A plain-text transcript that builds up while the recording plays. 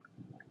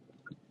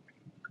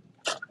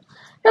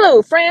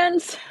Hello,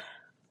 friends.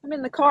 I'm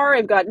in the car.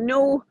 I've got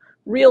no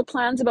real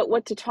plans about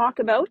what to talk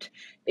about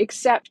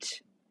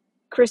except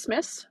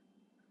Christmas.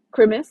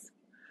 Christmas.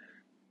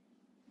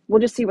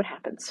 We'll just see what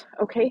happens.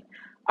 Okay.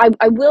 I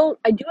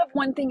do have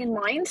one thing in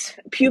mind.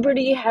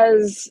 Puberty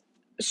has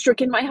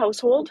stricken my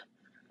household.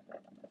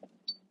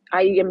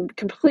 I am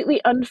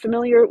completely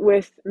unfamiliar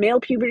with male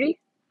puberty.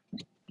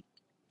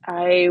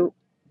 I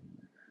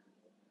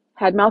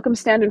had Malcolm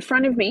stand in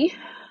front of me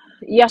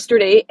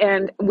yesterday,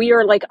 and we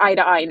are like eye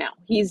to eye now.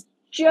 He's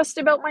just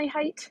about my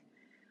height.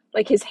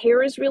 Like his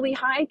hair is really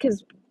high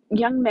because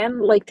young men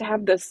like to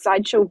have the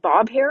sideshow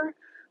bob hair.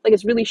 Like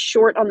it's really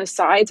short on the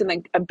sides and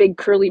then a big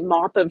curly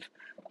mop of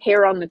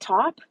hair on the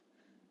top.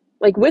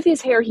 Like with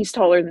his hair, he's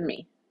taller than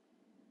me.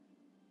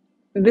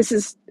 This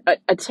is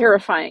a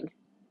terrifying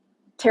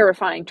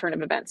turn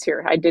of events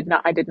here. I did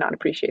not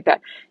appreciate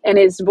that. And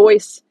his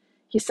voice,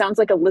 he sounds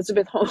like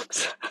Elizabeth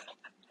Holmes.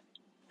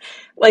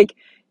 Like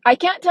I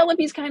can't tell if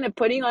he's kind of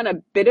putting on a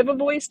bit of a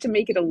voice to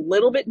make it a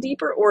little bit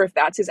deeper or if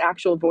that's his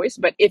actual voice.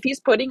 But if he's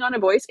putting on a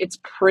voice, it's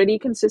pretty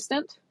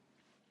consistent.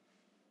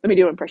 Let me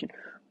do an impression.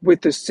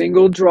 With a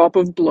single drop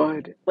of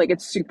blood. Like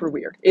it's super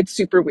weird. It's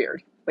super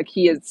weird. Like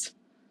he is,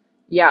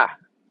 yeah,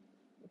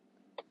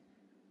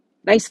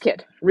 nice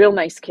kid, real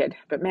nice kid.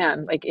 But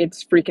man, like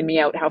it's freaking me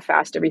out how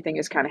fast everything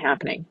is kind of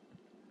happening.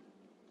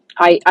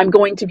 I'm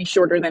going to be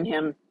shorter than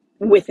him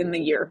within the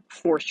year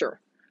for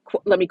sure.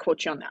 Let me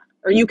quote you on that,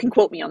 or you can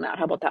quote me on that.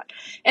 How about that?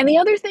 And the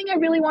other thing I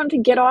really wanted to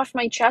get off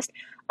my chest,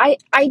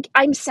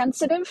 I'm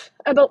sensitive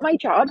about my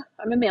job.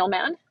 I'm a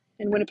mailman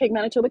in Winnipeg,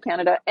 Manitoba,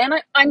 Canada, and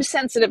I'm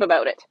sensitive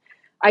about it.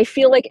 I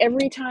feel like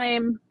every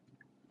time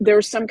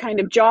there's some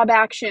kind of job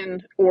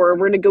action or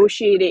we're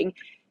negotiating,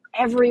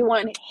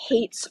 everyone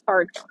hates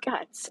our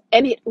guts,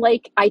 and it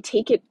like I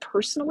take it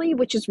personally,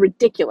 which is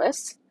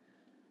ridiculous.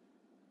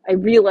 I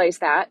realize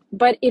that,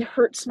 but it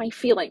hurts my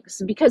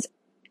feelings because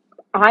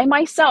I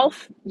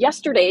myself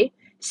yesterday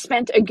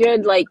spent a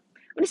good, like,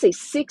 I'm going to say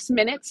 6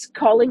 minutes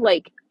calling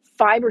like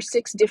five or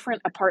six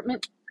different what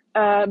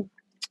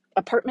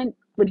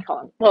do you call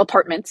them? Well,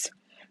 apartments,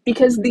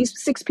 because these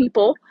six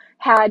people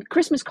had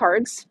Christmas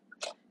cards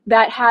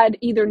that had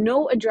either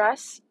no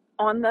address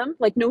on them,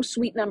 like no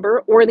suite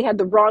number, or they had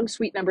the wrong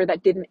suite number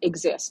that didn't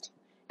exist.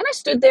 And I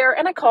stood there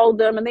and I called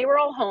them and they were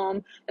all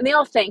home and they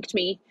all thanked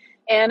me.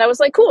 And I was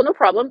like, cool, no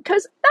problem.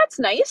 Because that's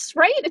nice,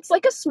 right? It's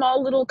like a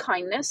small little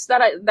kindness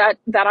that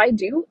I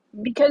do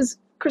because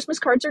Christmas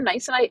cards are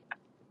nice and I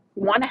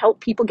want to help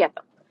people get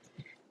them.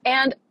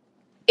 And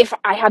if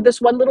I had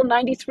this one little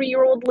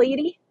 93-year-old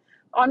lady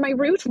on my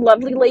route,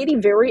 lovely lady,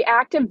 very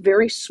active,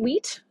 very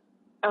sweet.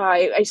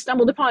 I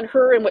stumbled upon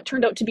her and what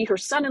turned out to be her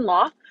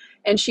son-in-law,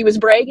 and she was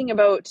bragging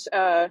about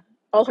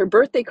all her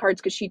birthday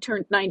cards because she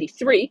turned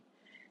 93.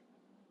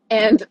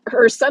 And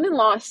her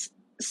son-in-law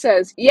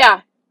says,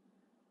 "Yeah,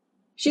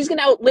 she's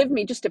gonna outlive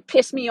me just to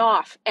piss me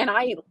off." And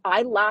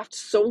I laughed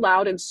so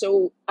loud and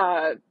so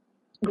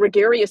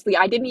gregariously,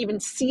 I didn't even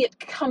see it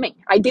coming.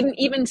 I didn't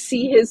even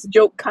see his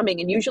joke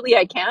coming, and usually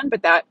I can,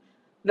 but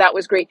that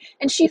was great.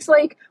 And she's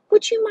like,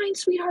 "Would you mind,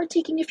 sweetheart,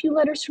 taking a few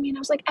letters for me?" And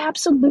I was like,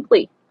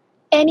 "Absolutely.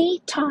 Any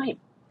time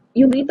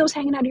you leave those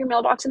hanging out of your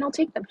mailbox and I'll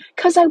take them.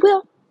 Because I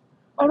will.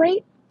 All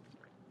right."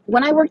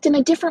 When I worked in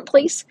a different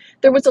place,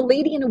 there was a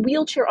lady in a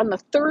wheelchair on the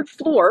third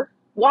floor,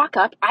 walk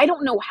up. I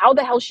don't know how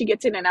the hell she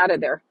gets in and out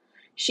of there.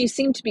 She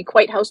seemed to be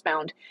quite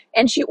housebound.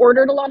 And she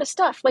ordered a lot of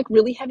stuff, like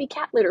really heavy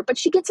cat litter, but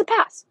she gets a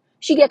pass.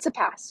 She gets a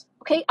pass.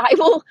 Okay, I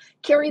will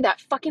carry that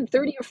fucking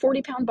 30 or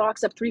 40 pound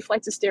box up 3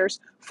 flights of stairs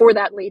for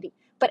that lady.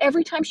 But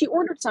every time she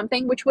ordered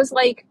something, which was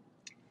like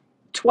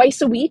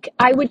twice a week,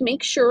 I would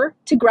make sure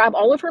to grab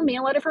all of her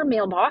mail out of her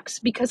mailbox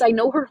because I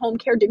know her home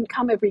care didn't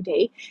come every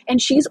day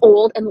and she's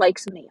old and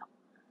likes mail.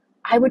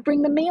 I would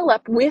bring the mail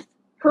up with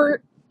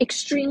her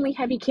extremely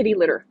heavy kitty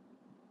litter.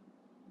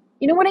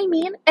 You know what I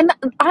mean? And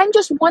I'm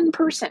just one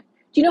person.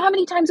 Do you know how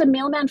many times a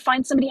mailman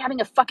finds somebody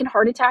having a fucking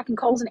heart attack and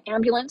calls an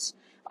ambulance?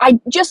 I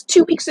just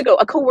 2 weeks ago,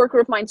 a coworker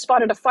of mine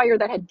spotted a fire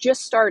that had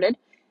just started,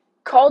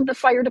 called the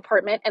fire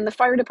department, and the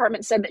fire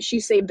department said that she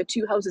saved the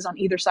two houses on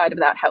either side of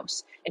that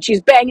house. And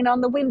she's banging on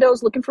the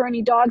windows, looking for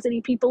any dogs,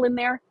 any people in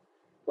there.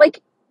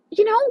 Like,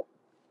 you know,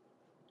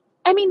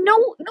 I mean,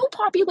 no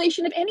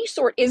population of any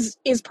sort is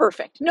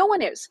perfect. No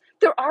one is.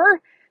 There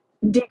are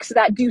dicks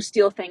that do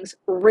steal things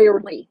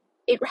rarely.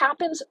 It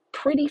happens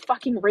pretty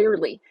fucking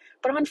rarely.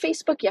 But on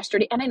Facebook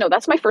yesterday, and I know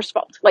that's my first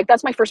fault. Like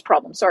that's my first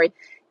problem, sorry,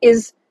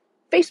 is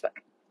Facebook.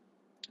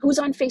 Who's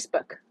on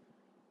Facebook?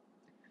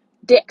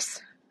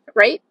 Dicks,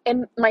 right?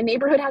 And my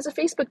neighborhood has a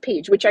Facebook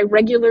page, which I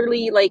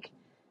regularly like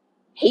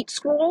hate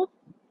scroll.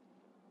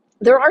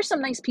 There are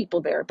some nice people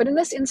there, but in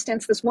this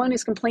instance, this one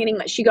is complaining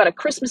that she got a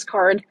Christmas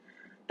card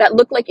that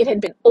looked like it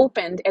had been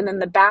opened and then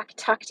the back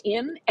tucked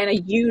in and a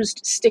used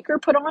sticker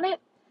put on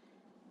it.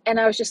 And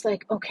I was just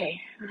like,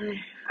 okay.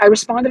 I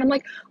responded, I'm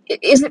like,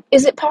 is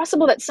it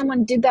possible that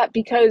someone did that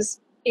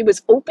because it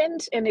was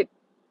opened and it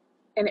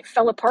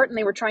fell apart and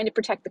they were trying to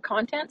protect the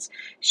contents?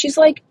 She's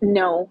like,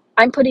 no,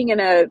 I'm putting in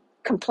a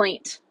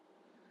complaint.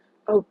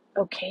 Oh,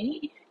 okay.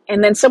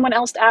 And then someone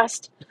else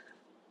asked,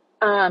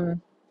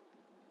 Um,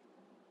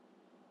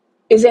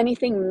 is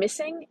anything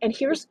missing? And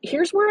here's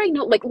where I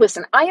know, like,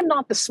 listen, I am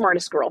not the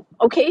smartest girl,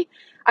 okay?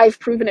 I've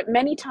proven it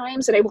many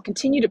times and I will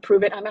continue to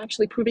prove it. I'm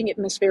actually proving it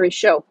in this very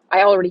show.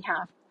 I already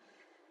have.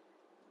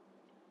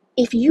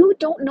 If you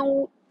don't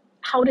know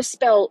how to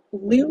spell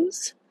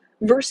lose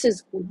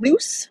versus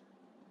loose,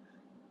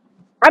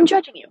 I'm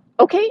judging you,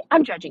 okay?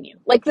 I'm judging you.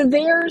 Like the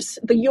theirs,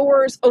 the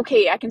yours,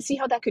 okay, I can see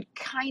how that could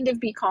kind of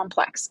be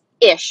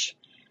complex-ish.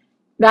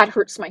 That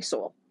hurts my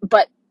soul.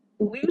 But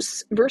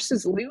loose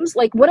versus lose,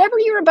 like whatever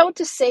you're about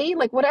to say,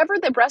 like whatever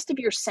the rest of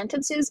your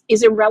sentence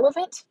is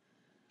irrelevant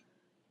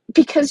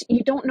because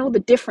you don't know the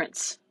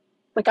difference.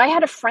 Like I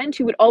had a friend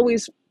who would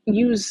always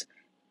use,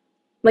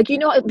 like, you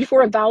know,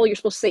 before a vowel, you're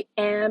supposed to say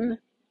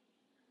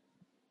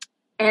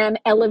an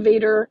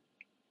elevator,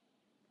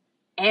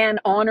 an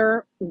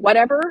honor,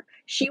 whatever.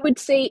 She would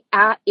say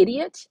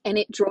idiot, and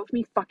it drove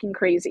me fucking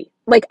crazy.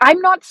 Like, I'm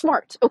not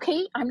smart,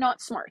 okay? I'm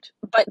not smart.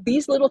 But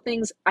these little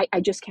things, I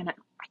just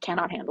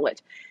cannot handle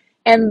it.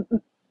 And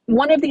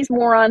one of these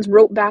morons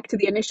wrote back to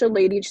the initial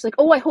lady, and she's like,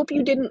 oh, I hope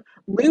you didn't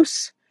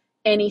loose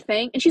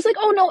anything. And she's like,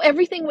 oh, no,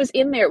 everything was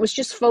in there. It was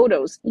just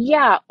photos.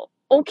 Yeah,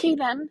 okay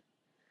then.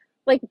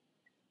 Like,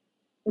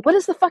 what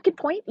is the fucking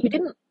point?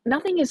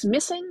 Nothing is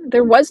missing.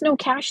 There was no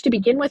cash to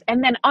begin with.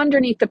 And then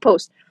underneath the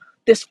post,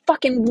 this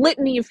fucking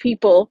litany of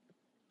people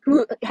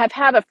who have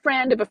had a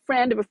friend of a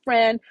friend of a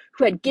friend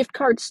who had gift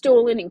cards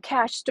stolen and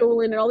cash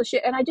stolen and all this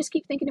shit. And I just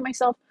keep thinking to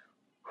myself,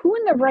 who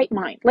in the right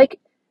mind, like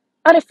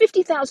out of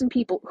 50,000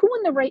 people, who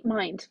in the right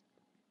mind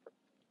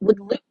would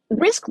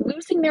risk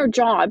losing their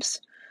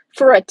jobs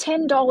for a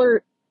 $10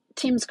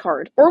 Tim's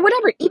card or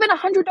whatever, even a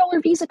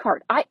 $100 Visa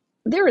card?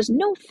 There is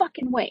no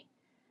fucking way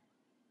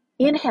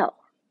in hell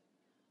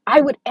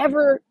I would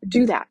ever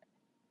do that.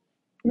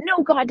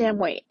 No goddamn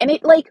way. And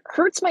it like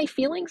hurts my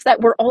feelings that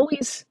we're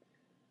always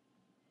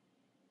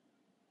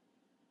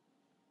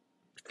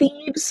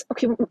thieves.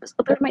 Okay,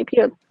 there might be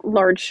a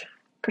large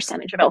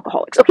percentage of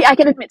alcoholics. Okay, I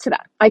can admit to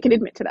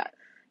that.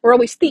 We're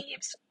always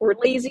thieves, we're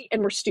lazy,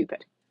 and we're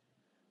stupid.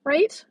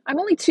 Right? I'm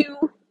only two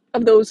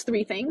of those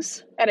three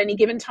things at any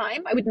given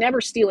time. I would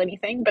never steal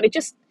anything, but it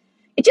just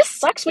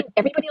sucks when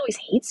everybody always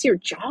hates your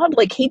job,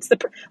 like hates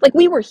like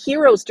we were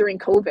heroes during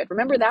COVID.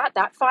 Remember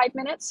that 5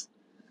 minutes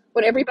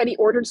when everybody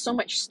ordered so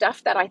much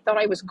stuff that I thought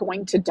I was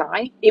going to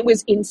die? It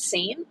was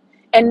insane.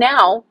 And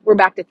now we're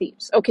back to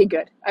thieves. Okay,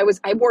 good.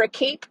 I wore a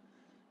cape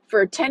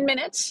for 10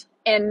 minutes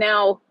and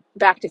now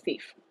back to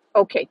thief.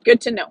 Okay, good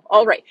to know.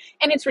 All right.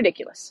 And it's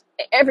ridiculous.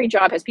 Every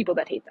job has people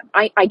that hate them.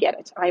 I get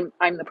it.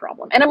 I'm the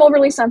problem. And I'm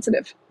overly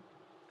sensitive.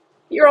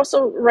 You're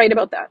also right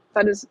about that.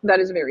 That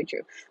is very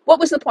true. What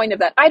was the point of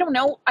that? I don't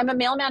know. I'm a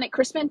mailman at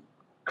Christmas.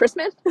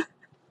 Christmas?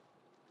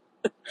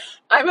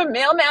 I'm a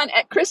mailman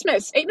at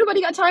Christmas. Ain't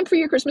nobody got time for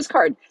your Christmas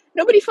card.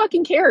 Nobody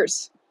fucking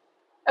cares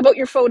about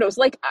your photos.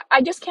 Like,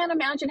 I just can't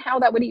imagine how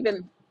that would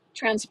even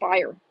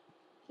transpire.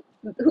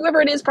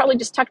 Whoever it is probably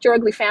just tucked your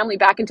ugly family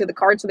back into the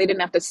card so they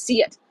didn't have to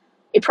see it.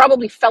 It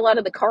probably fell out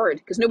of the card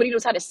because nobody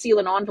knows how to seal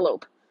an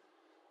envelope.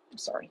 I'm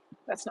sorry.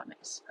 That's not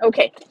nice.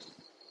 Okay.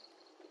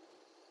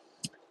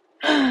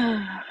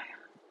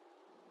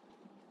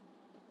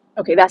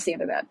 Okay, that's the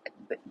end of that.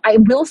 I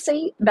will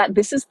say that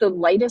this is the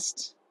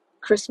lightest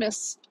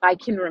Christmas I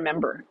can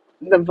remember.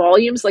 The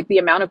volumes, like the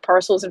amount of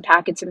parcels and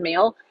packets and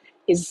mail,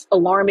 is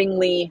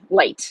alarmingly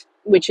light,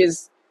 which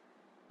is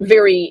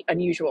very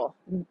unusual.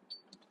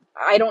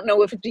 I don't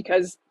know if it's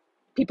because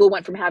people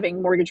went from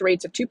having mortgage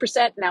rates of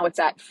 2%, now it's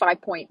at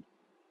 5 point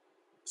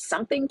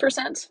something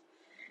percent.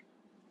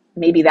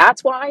 Maybe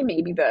that's why.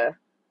 Maybe the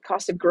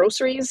cost of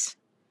groceries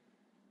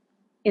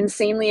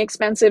insanely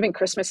expensive and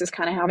Christmas is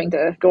kind of having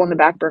to go on the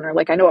back burner.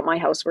 Like I know at my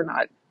house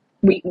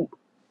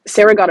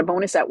Sarah got a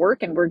bonus at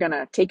work and we're going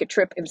to take a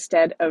trip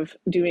instead of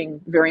doing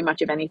very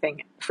much of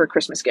anything for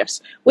Christmas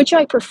gifts, which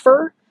I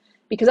prefer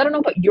because I don't know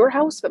about your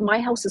house, but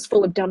my house is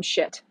full of dumb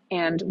shit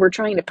and we're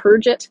trying to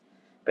purge it.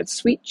 But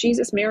sweet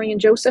Jesus, Mary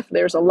and Joseph,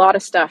 there's a lot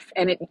of stuff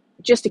and it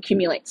just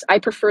accumulates. I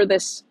prefer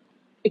this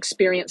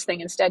experience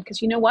thing instead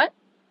because you know what?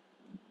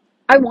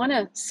 I want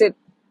to sit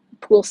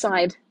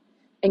poolside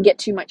and get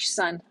too much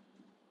sun.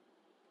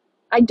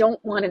 I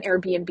don't want an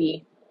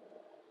Airbnb.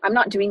 I'm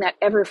not doing that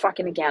ever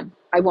fucking again.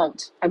 I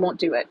won't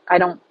do it. I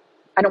don't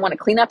want to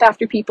clean up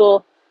after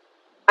people.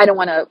 I don't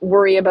want to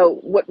worry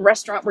about what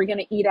restaurant we're going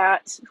to eat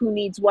at, who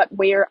needs what,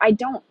 where. I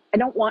don't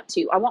want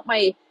to. I want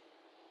my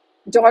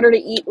daughter to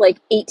eat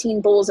like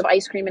 18 bowls of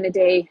ice cream in a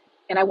day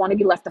and I want to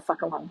be left the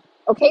fuck alone.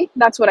 Okay?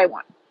 That's what I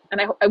want. And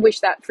I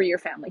wish that for your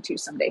family too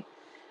someday.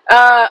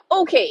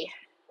 Okay.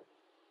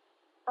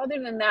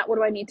 Other than that, what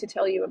do I need to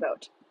tell you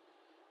about?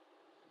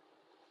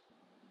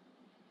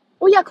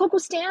 Oh yeah, Coco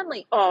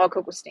Stanley. Oh,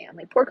 Coco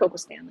Stanley. Poor Coco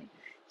Stanley.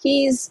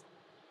 He's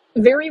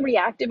very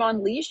reactive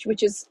on leash,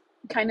 which is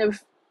kind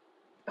of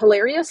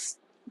hilarious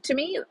to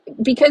me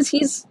because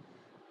he's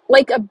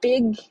like I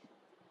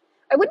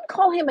wouldn't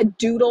call him a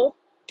doodle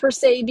per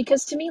se,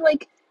 because to me,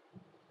 like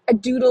a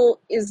doodle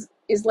is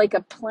like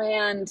a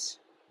planned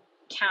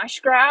cash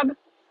grab.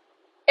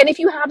 And if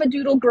you have a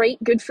doodle,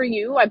 great, good for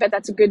you. I bet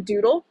that's a good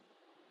doodle.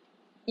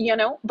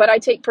 but I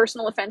take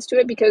personal offense to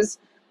it because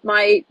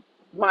my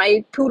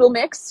my poodle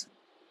mix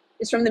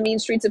is from the mean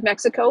streets of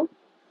Mexico.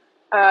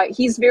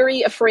 He's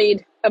very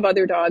afraid of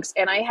other dogs,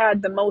 and I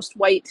had the most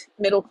white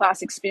middle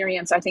class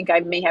experience I think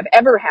I may have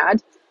ever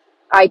had.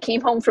 I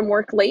came home from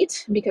work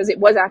late because it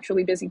was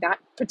actually busy that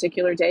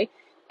particular day,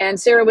 and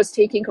Sarah was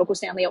taking Coco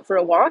Stanley out for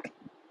a walk.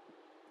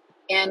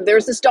 And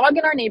there's this dog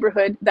in our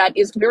neighborhood that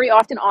is very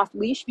often off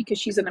leash because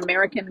she's an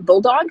American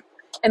bulldog,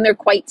 and they're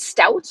quite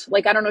stout.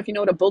 Like, I don't know if you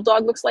know what a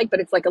bulldog looks like, but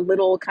it's like a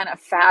little kind of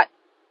fat,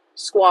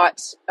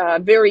 squat,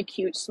 very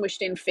cute,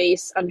 smushed in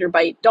face,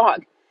 underbite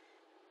dog.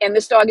 And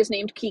this dog is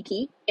named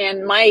Kiki.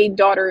 And my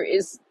daughter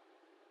is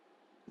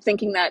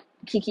thinking that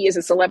Kiki is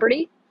a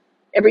celebrity.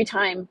 Every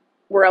time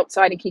we're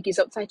outside and Kiki's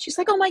outside, she's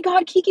like, oh my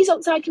God, Kiki's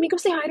outside. Can we go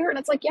say hi to her? And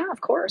it's like, yeah,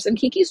 of course. And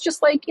Kiki's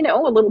just like, a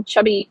little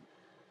chubby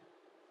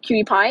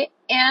cutie pie.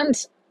 And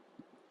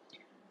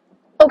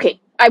okay,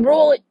 I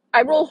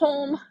roll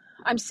home.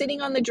 I'm sitting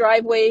on the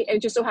driveway, and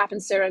it just so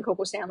happens Sarah and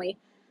Coco Stanley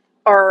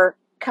are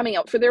coming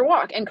out for their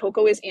walk. And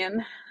Coco is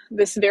in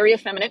this very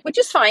effeminate, which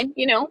is fine,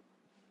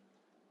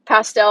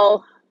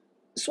 pastel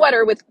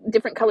sweater with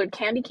different colored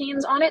candy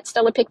canes on it.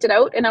 Stella picked it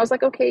out, and I was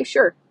like, okay,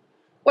 sure,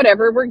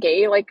 whatever, we're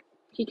gay, like,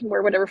 he can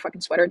wear whatever fucking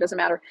sweater, it doesn't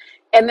matter.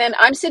 And then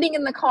I'm sitting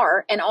in the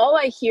car, and all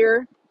I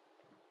hear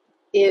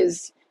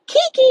is,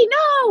 Kiki,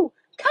 no,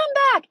 come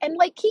back. And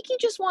like, Kiki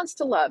just wants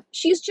to love.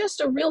 She's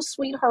just a real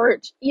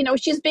sweetheart.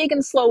 She's big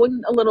and slow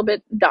and a little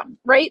bit dumb,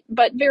 right?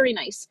 But very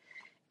nice.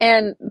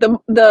 And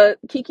the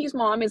Kiki's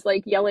mom is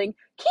like yelling,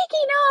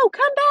 Kiki, no,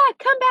 come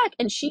back.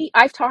 And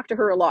I've talked to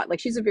her a lot. Like,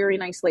 she's a very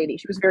nice lady.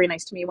 She was very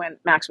nice to me when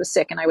Max was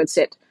sick, and I would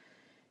sit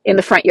in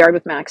the front yard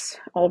with Max,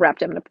 all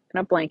wrapped up in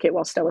a blanket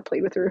while Stella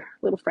played with her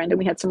little friend, and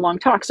we had some long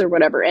talks or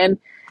whatever. And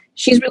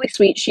she's really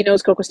sweet. She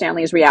knows Coco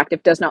Stanley is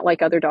reactive, does not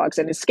like other dogs,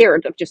 and is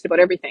scared of just about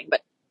everything,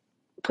 but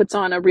puts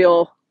on a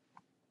real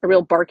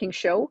barking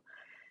show.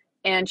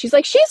 And she's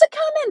like, she's a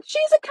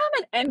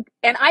coming.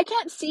 And I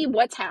can't see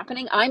what's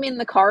happening. I'm in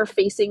the car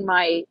facing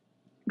my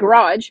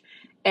garage,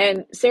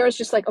 and Sarah's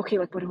just like, okay,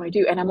 like, what do I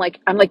do? And I'm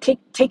like,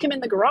 take him in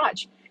the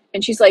garage.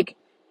 And she's like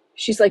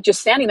just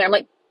standing there. I'm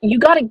like, you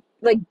gotta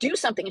like do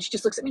something. And she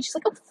just looks at me and she's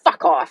like, oh,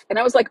 fuck off. And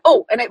I was like,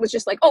 oh, and it was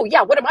just like, oh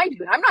yeah, what am I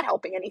doing? I'm not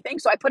helping anything.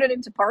 So I put it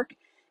into park.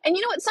 And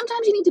you know what?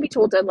 Sometimes you need to be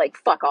told to like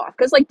fuck off,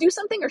 because like, do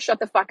something or shut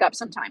the fuck up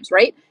sometimes,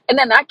 right? And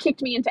then that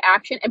kicked me into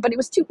action, but it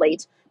was too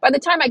late. By the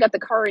time I got the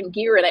car in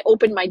gear and I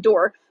opened my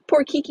door,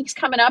 poor Kiki's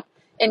coming up,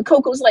 and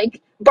Coco's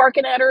like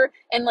barking at her,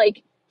 and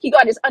like, he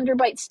got his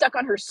underbite stuck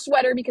on her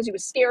sweater because he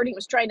was scared. He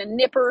was trying to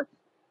nip her.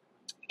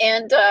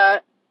 And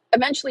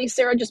eventually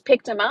Sarah just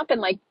picked him up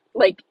and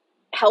like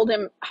held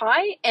him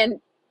high, and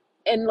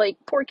like,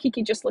 poor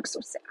Kiki just looked so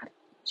sad.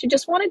 She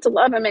just wanted to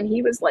love him, and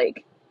he was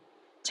like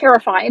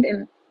terrified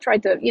and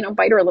tried to,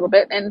 bite her a little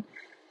bit. And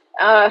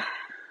I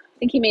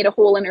think he made a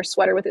hole in her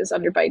sweater with his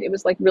underbite. It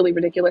was like really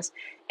ridiculous.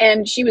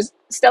 And she was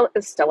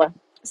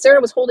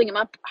Sarah was holding him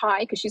up high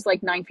because she's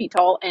like 9 feet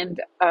tall,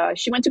 and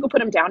she went to go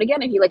put him down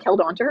again, and he like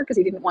held on to her because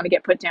he didn't want to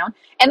get put down.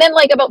 And then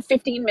like about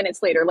 15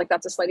 minutes later, like,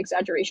 that's a slight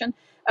exaggeration,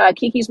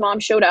 Kiki's mom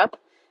showed up,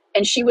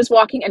 and she was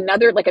walking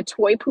another, like, a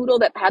toy poodle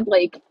that had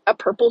like a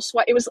purple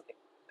sweat. It was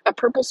a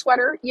purple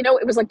sweater.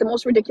 It was like the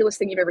most ridiculous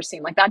thing you've ever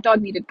seen. Like, that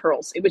dog needed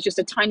pearls. It was just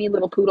a tiny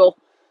little poodle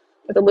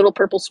with a little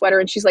purple sweater,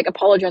 and she's like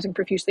apologizing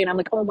profusely, and I'm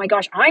like, oh my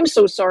gosh, I'm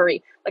so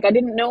sorry. Like, I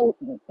didn't know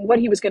what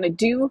he was going to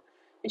do.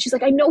 And she's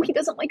like, I know he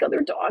doesn't like other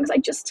dogs. I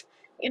just,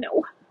 I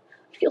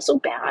feel so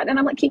bad. And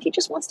I'm like, Kiki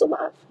just wants to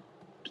love.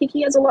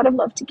 Kiki has a lot of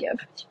love to give.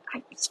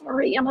 I'm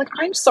sorry. I'm like,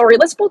 I'm sorry.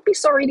 Let's both be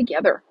sorry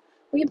together.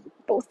 We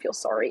both feel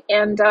sorry.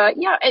 And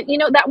yeah, and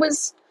that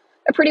was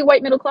a pretty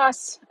white middle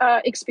class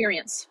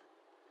experience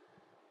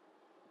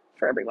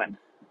for everyone.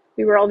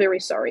 We were all very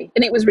sorry.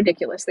 And it was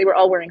ridiculous. They were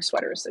all wearing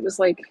sweaters. It was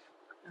like,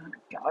 oh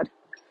God.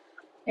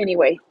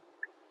 Anyway,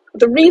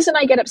 the reason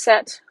I get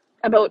upset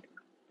about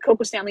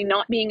Coco Stanley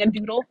not being a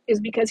doodle is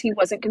because he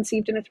wasn't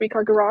conceived in a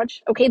 3-car garage.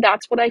 Okay,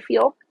 that's what I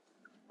feel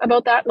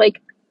about that.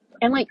 Like,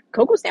 and like,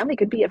 Coco Stanley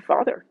could be a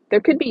father.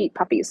 There could be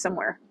puppies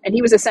somewhere. And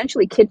he was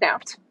essentially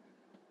kidnapped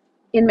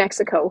in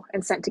Mexico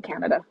and sent to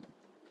Canada,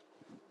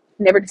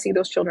 never to see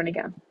those children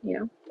again.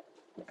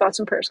 Thoughts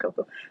and prayers,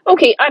 Coco.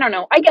 Okay, I don't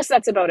know. I guess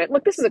that's about it.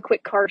 Look, this is a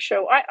quick car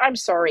show. I'm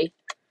sorry.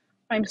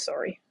 I'm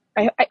sorry.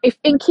 If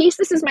in case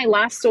this is my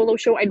last solo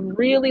show, I'd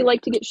really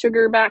like to get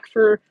Sugar back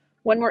for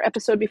one more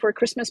episode before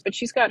Christmas, but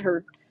she's got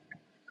her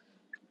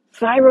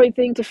thyroid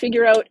thing to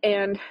figure out,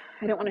 and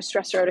I don't want to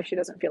stress her out if she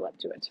doesn't feel up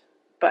to it.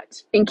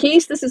 But in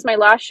case this is my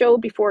last show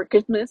before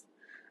Christmas,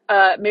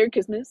 Merry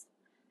Christmas,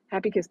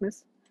 Happy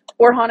Christmas,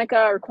 or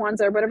Hanukkah or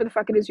Kwanzaa or whatever the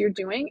fuck it is you're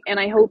doing, and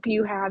I hope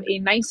you have a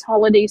nice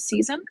holiday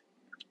season.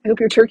 I hope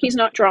your turkey's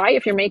not dry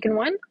if you're making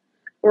one,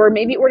 or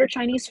maybe order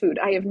Chinese food.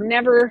 I have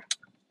never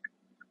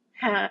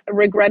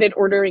regretted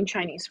ordering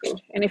Chinese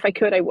food, and if I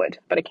could, I would,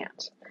 but I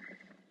can't.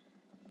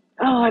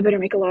 Oh, I better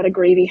make a lot of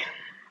gravy.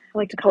 I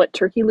like to call it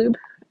turkey lube.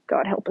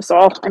 God help us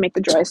all. I make the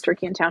driest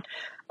turkey in town.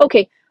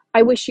 Okay,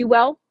 I wish you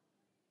well.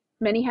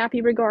 Many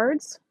happy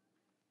regards.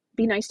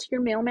 Be nice to your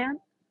mailman.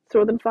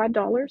 Throw them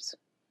 $5.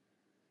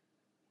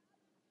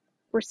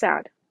 We're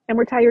sad and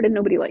we're tired and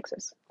nobody likes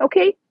us.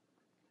 Okay?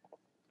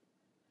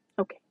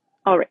 Okay.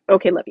 All right.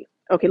 Okay, love you.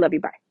 Okay, love you.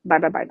 Bye. Bye,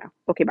 bye, bye now.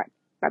 Okay, bye.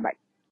 Bye, bye.